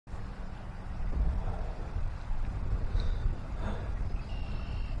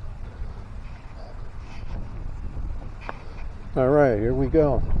All right, here we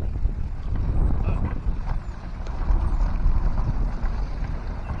go.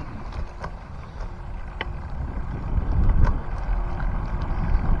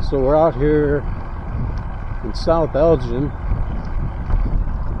 So we're out here in South Elgin.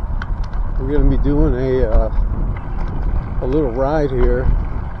 We're going to be doing a little ride here.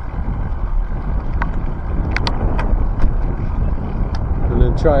 And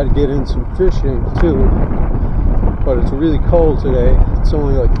then try to get in some fishing too. But it's really cold today. It's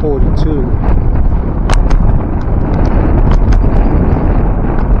only like 42.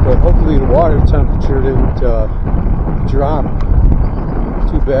 But hopefully the water temperature didn't drop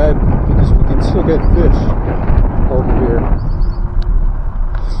too bad, because we can still get fish over here.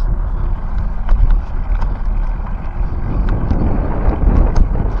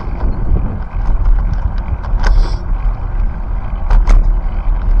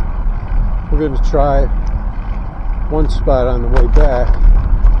 We're going to try one spot on the way back,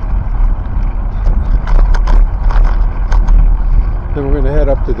 then we're going to head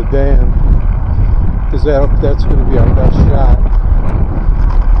up to the dam, because that's going to be our best shot.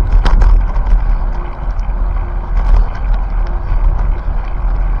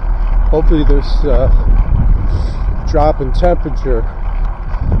 Hopefully this drop in temperature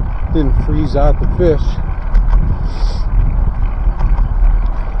didn't freeze out the fish.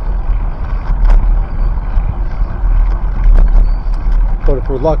 But if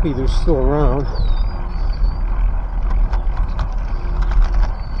we're lucky, they're still around.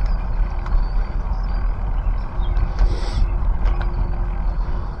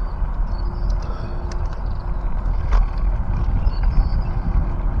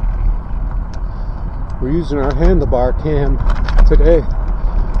 We're using our handlebar cam today.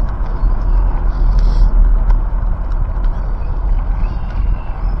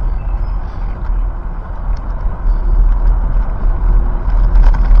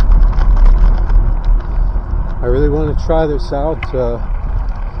 I really want to try this out.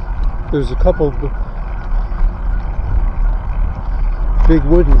 There's a couple big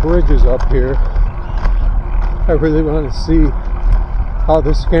wooden bridges up here. I really want to see how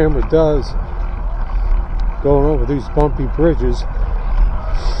this camera does going over these bumpy bridges.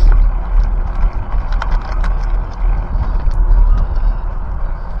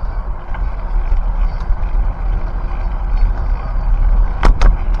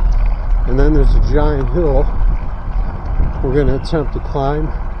 And then there's a giant hill we're going to attempt to climb.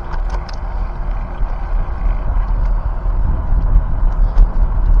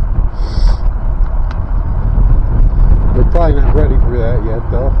 We're probably not ready for that yet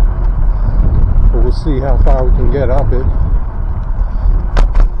though, but we'll see how far we can get up it.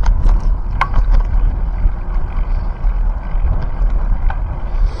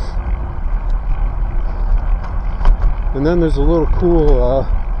 And then there's a little cool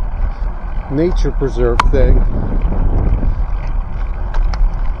nature preserve thing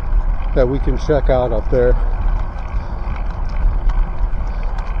that we can check out up there.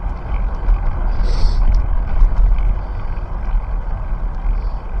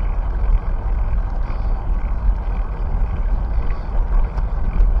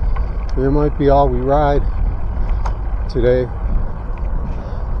 And it might be all we ride today.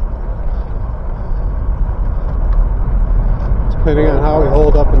 Depending on how we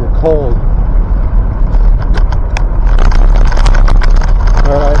hold up in the cold.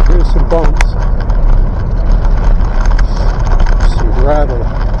 Alright, here's some bumps. Some gravel.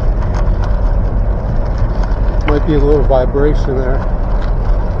 Might be a little vibration there.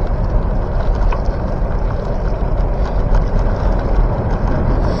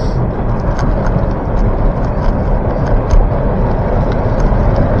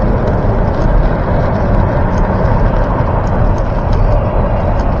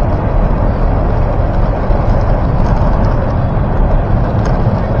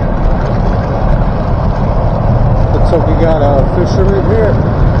 So we got a fisherman here.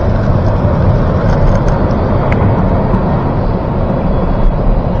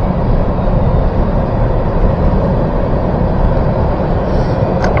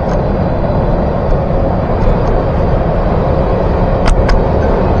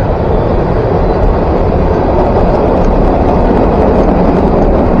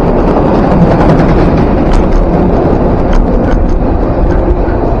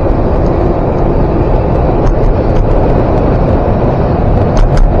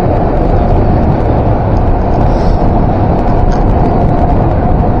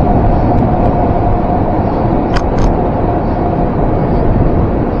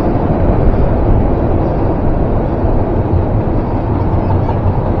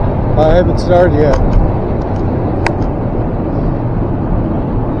 I haven't started yet.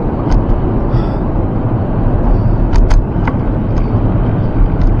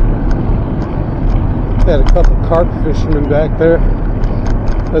 Got a couple carp fishermen back there.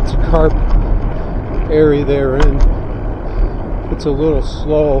 That's a carp area they're in. It's a little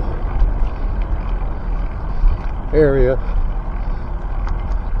slow area,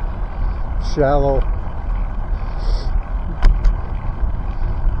 shallow.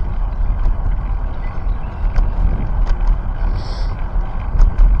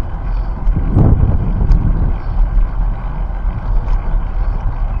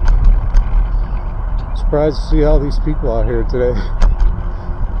 Surprised to see all these people out here today.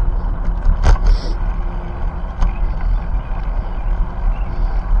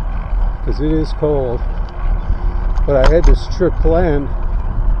 Because it is cold. But I had this trip planned.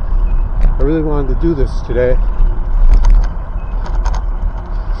 I really wanted to do this today.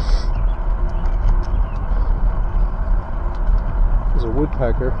 There's a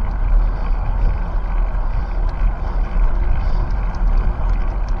woodpecker.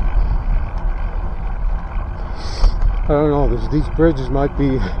 I don't know, these bridges might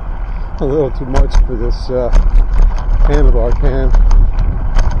be a little too much for this handlebar can.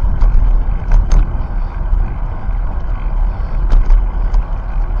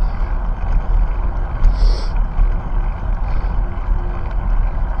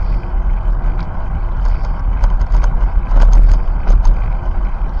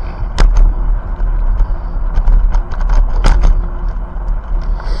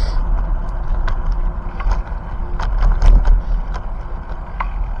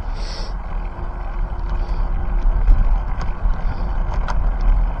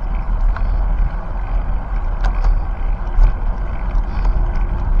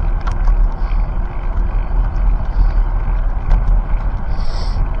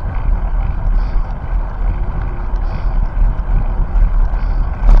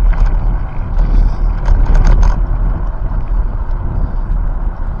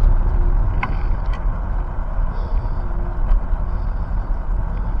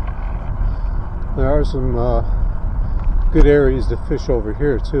 There are some good areas to fish over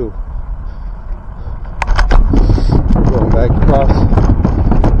here too. We're going back across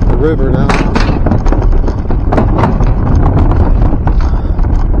the river now.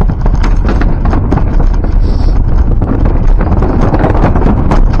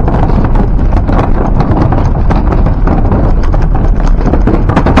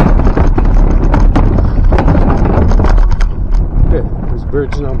 Okay, there's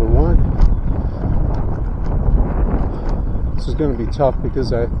bridge number 1. This is going to be tough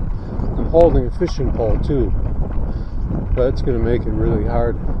because I'm holding a fishing pole too. That's going to make it really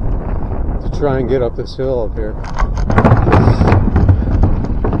hard to try and get up this hill up here.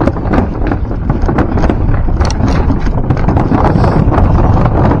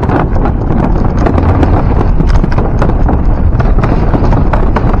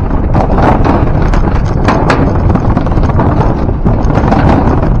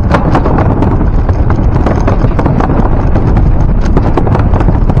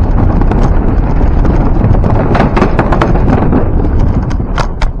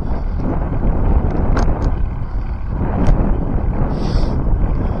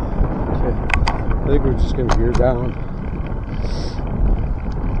 I think we're just going to gear down.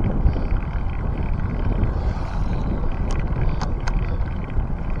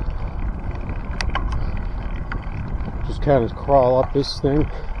 Just kind of crawl up this thing.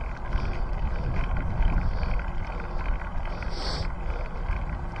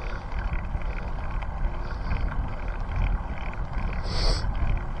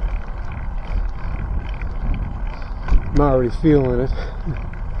 I'm already feeling it.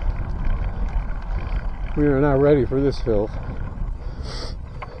 We are not ready for this hill.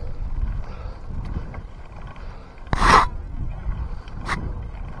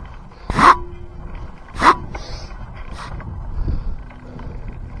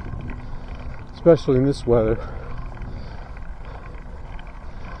 Especially in this weather.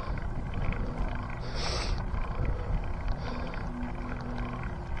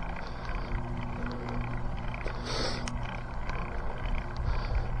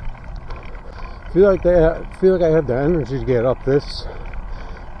 I feel like I have the energy to get up this,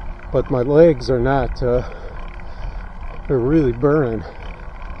 but my legs are not, they're really burning.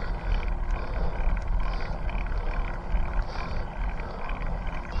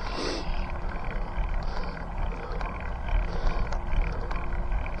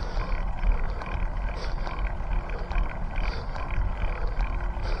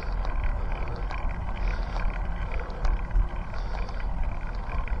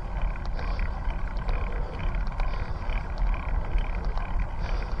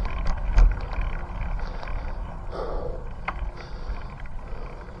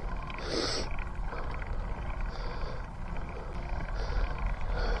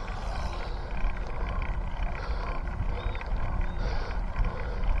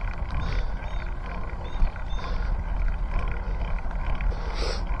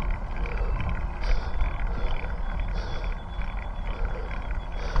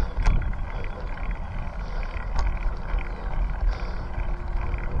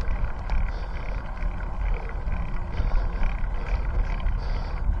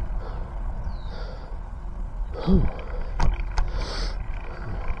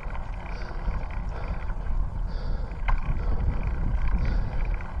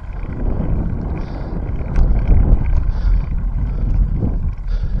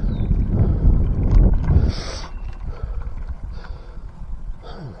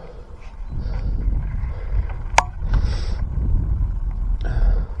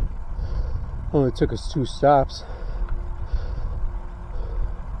 Only took us 2 stops.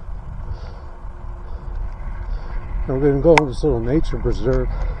 Now we're going to go to this little nature preserve.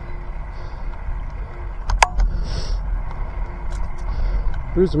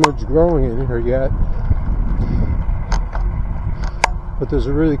 There isn't much growing in here yet, but there's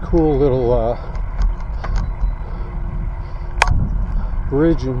a really cool little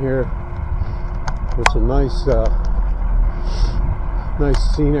bridge in here with some nice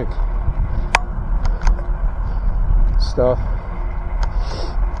scenic stuff.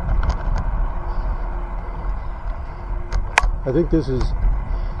 I think this is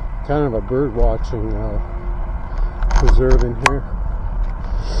kind of a bird watching preserve in here.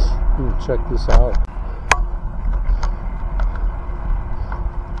 Let me check this out.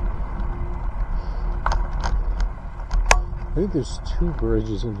 I think there's 2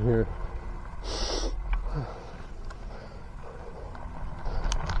 bridges in here.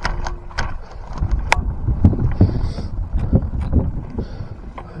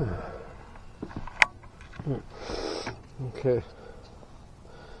 Okay.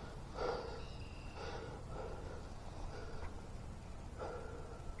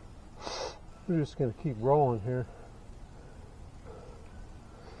 We're just going to keep rolling here.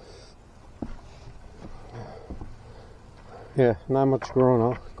 Yeah, not much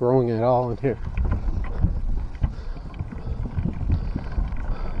growing at all in here.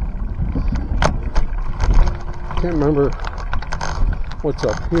 Can't remember what's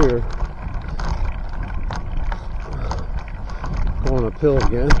up here. Going uphill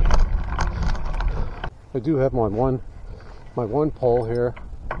again. I do have my one pole here.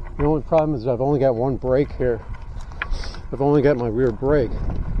 The only problem is I've only got 1 brake here. I've only got my rear brake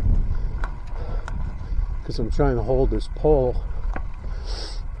because I'm trying to hold this pole.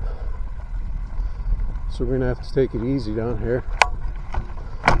 So we're gonna have to take it easy down here.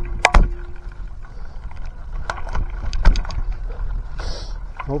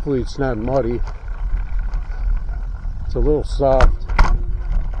 Hopefully it's not muddy. It's a little soft.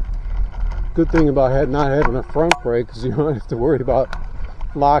 Good thing about not having a front brake is you don't have to worry about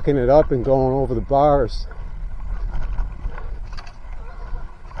locking it up and going over the bars.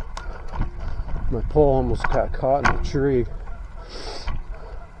 My pole almost got caught in a tree.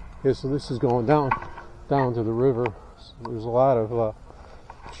 Okay, so this is going down to the river. So there's a lot of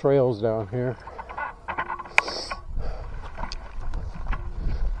trails down here.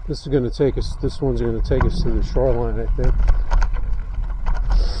 This one's going to take us to the shoreline, I think.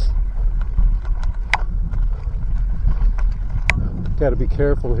 Got to be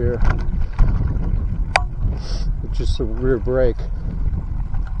careful here. It's just a rear brake,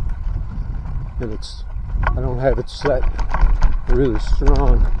 and I don't have it set really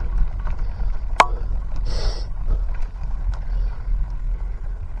strong.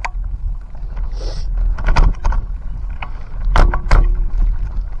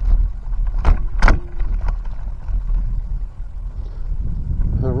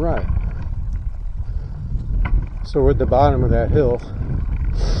 Alright, so we're at the bottom of that hill,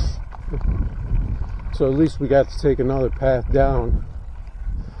 so at least we got to take another path down.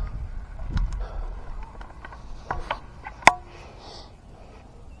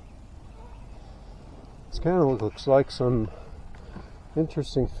 This kind of looks like some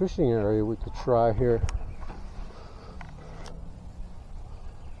interesting fishing area we could try here.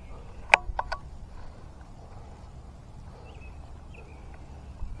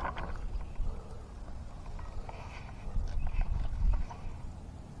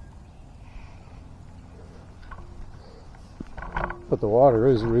 But the water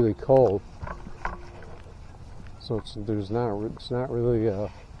is really cold, so it's not really a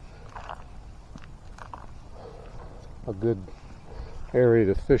good area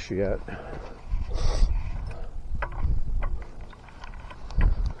to fish yet.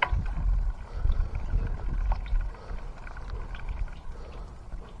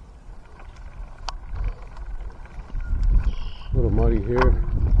 A little muddy here.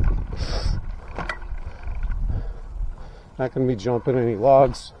 Not going to be jumping any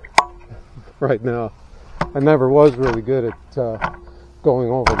logs right now. I never was really good at going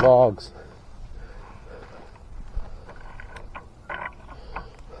over logs.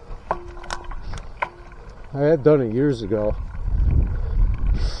 I had done it years ago.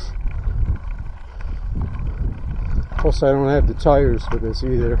 Plus I don't have the tires for this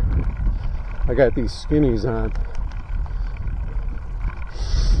either. I got these skinnies on.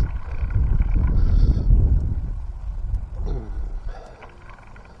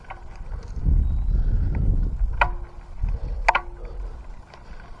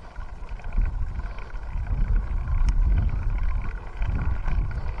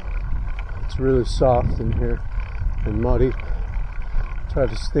 It's really soft in here and muddy. Try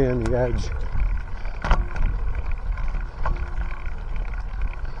to stay on the edge.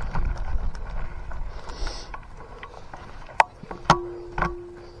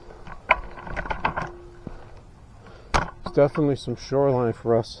 It's definitely some shoreline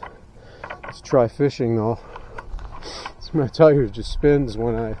for us. Let's try fishing though. So my tire just spins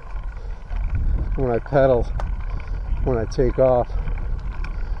when I pedal, when I take off.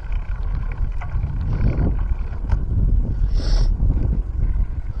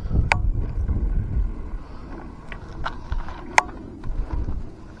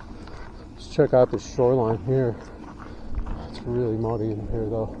 Check out the shoreline here. It's really muddy in here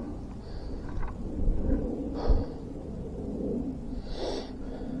though.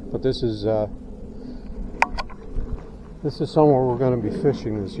 But this is somewhere we're going to be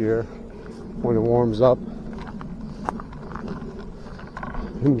fishing this year when it warms up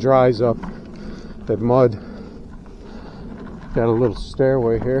and dries up. That mud. Got a little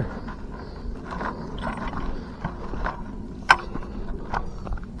stairway here.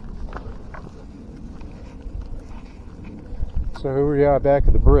 So here we are back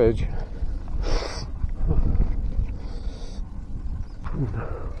at the bridge.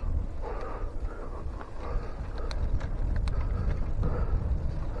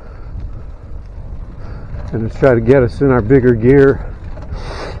 And let's try to get us in our bigger gear.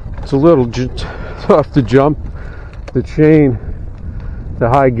 It's a little tough to jump the chain to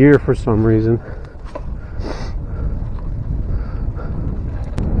high gear for some reason.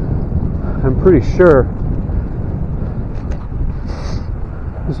 I'm pretty sure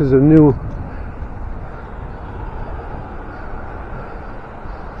this is a new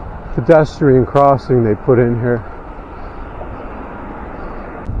pedestrian crossing they put in here.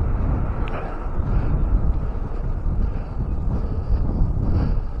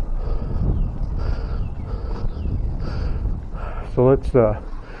 So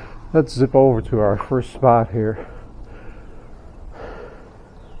let's zip over to our first spot here.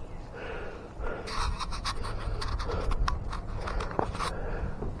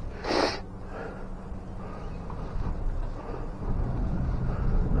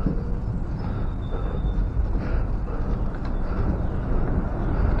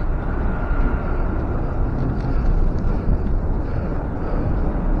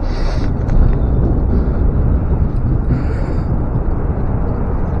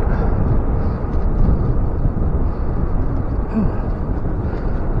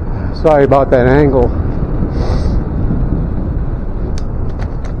 Sorry about that angle.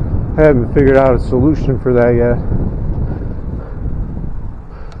 I haven't figured out a solution for that yet.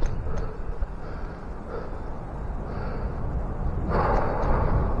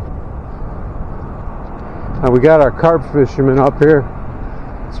 Now we got our carp fishermen up here.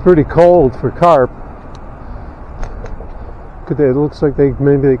 It's pretty cold for carp. It looks like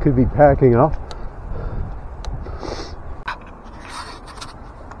maybe they could be packing up.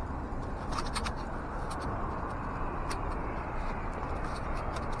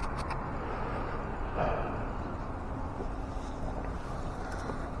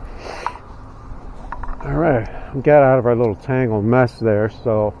 Alright, we got out of our little tangled mess there,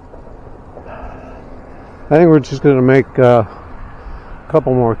 so I think we're just going to make a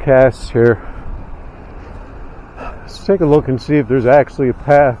couple more casts here. Let's take a look and see if there's actually a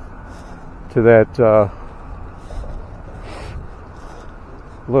path to that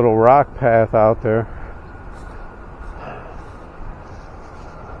little rock path out there.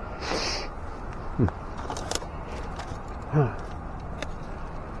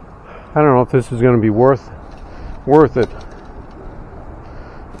 I don't know if this is going to be worth it.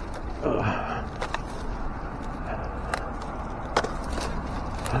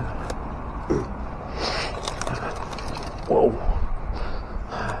 Whoa.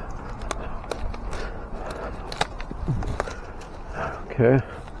 Okay.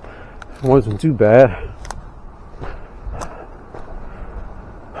 It wasn't too bad.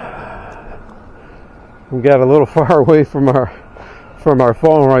 We got a little far away from our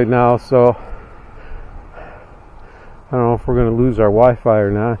phone right now, so I don't know if we're going to lose our Wi-Fi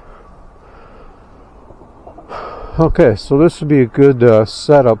or not. Okay, so this would be a good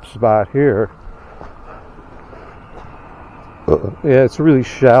setup spot here. Yeah, it's really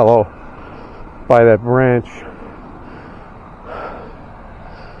shallow by that branch.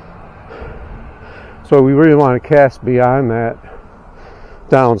 So we really want to cast beyond that,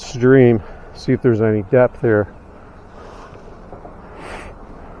 downstream, see if there's any depth here.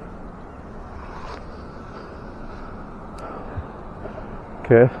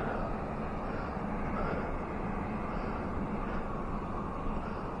 Okay.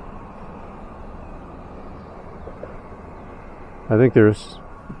 I think there is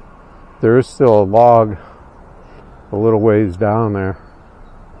still a log a little ways down there.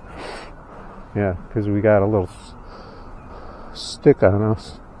 Yeah, because we got a little stick on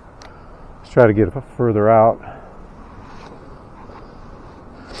us. Let's try to get it further out.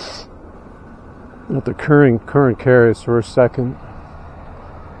 Let the current carry us for a second.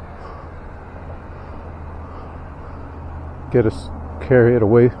 Carry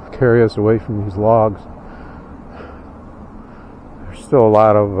us away from these logs. There's still a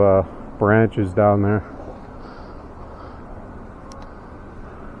lot of branches down there.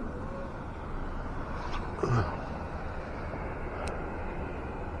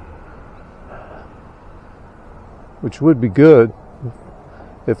 Which would be good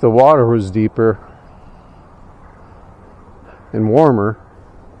if the water was deeper and warmer.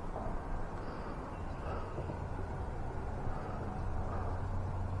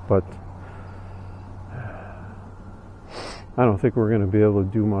 But I don't think we're going to be able to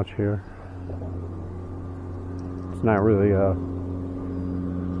do much here. It's not really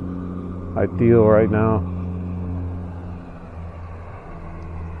ideal right now.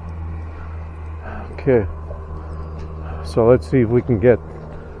 Okay, so let's see if we can get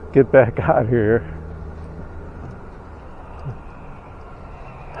back out here.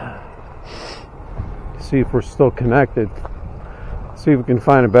 See if we're still connected. See if we can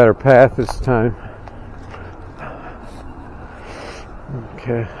find a better path this time.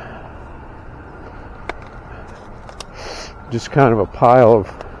 Okay. Just kind of a pile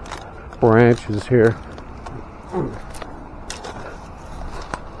of branches here.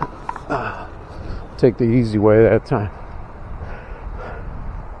 Take the easy way that time.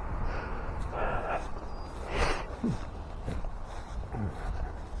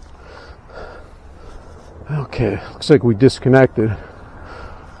 Okay, looks like we disconnected.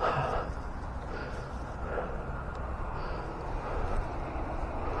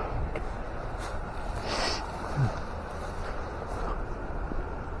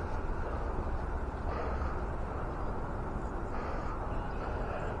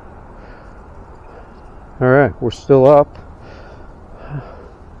 All right, we're still up.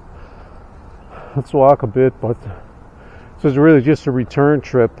 Let's walk a bit, but this is really just a return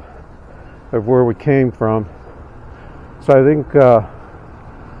trip of where we came from. So I think,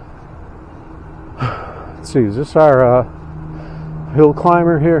 let's see, is this our hill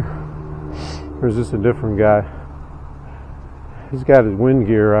climber here? Or is this a different guy? He's got his wind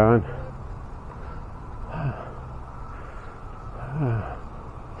gear on.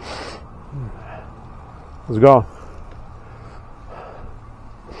 Let's go.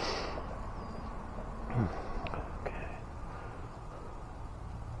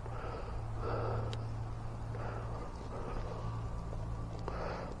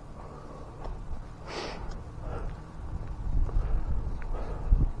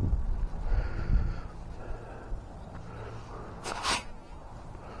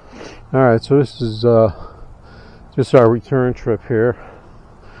 Alright, so this is just our return trip here.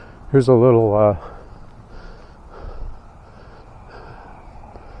 Here's a little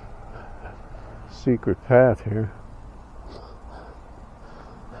secret path here.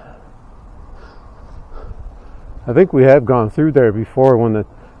 I think we have gone through there before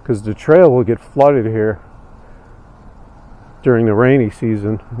because the trail will get flooded here during the rainy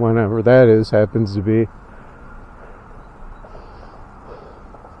season, whenever that happens to be.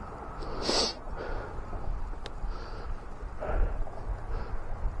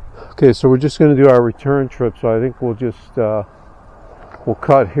 Okay, so we're just going to do our return trip, so I think we'll just we'll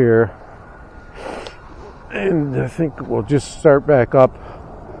cut here, and I think we'll just start back up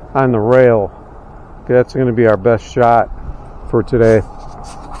on the rail. Okay, that's going to be our best shot for today.